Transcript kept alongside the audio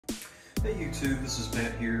Hey YouTube, this is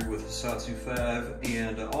Matt here with Hisatsu 5,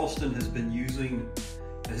 and Austin has been using,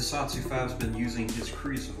 Hisatsu 5's been using his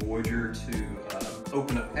kris Voyager to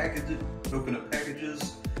open up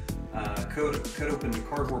packages, cut open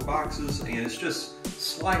cardboard boxes, and it's just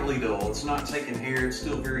slightly dull. It's not taking hair, it's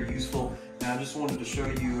still very useful. Now I just wanted to show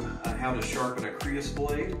you how to sharpen a kris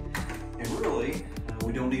blade, and really,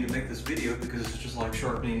 we don't need to make this video because it's just like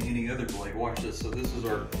sharpening any other blade. Watch this. So this is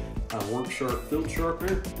our Work Sharp field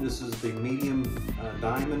sharpener. This is the medium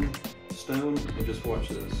diamond stone, and just watch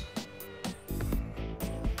this.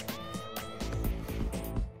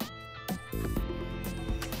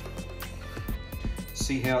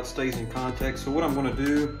 See how it stays in contact. So what I'm going to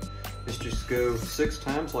do is just go 6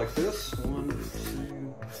 times like this. 1,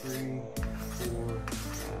 2, 3, 4,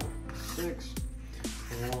 5, 6.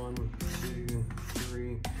 1, 2,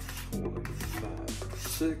 3, 4, 5,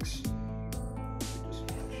 6.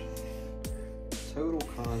 Total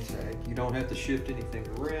contact. You don't have to shift anything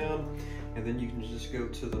around, and then you can just go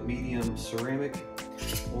to the medium ceramic.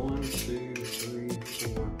 1, 2, 3,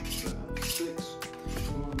 4, 5, 6.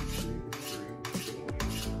 1, 2, 3, 4,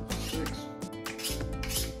 5, 6.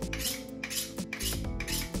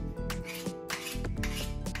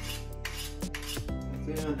 And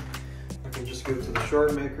then I can just go to the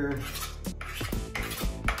sharp maker.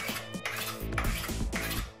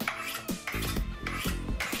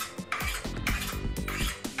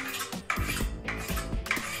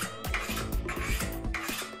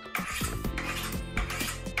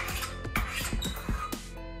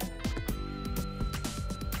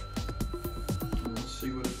 See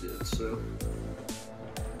what it did. So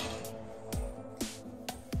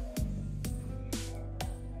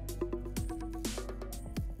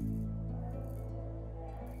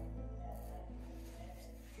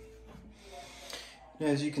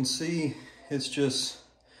as you can see, it's just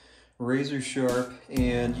razor sharp,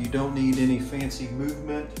 and you don't need any fancy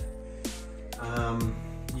movement.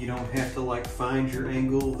 You don't have to like find your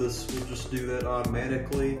angle. This will just do that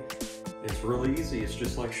automatically. It's really easy. It's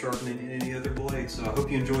just like sharpening any other blade. So I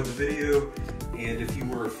hope you enjoyed the video, and if you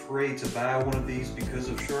were afraid to buy one of these because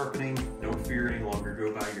of sharpening, don't fear any longer.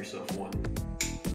 Go buy yourself one.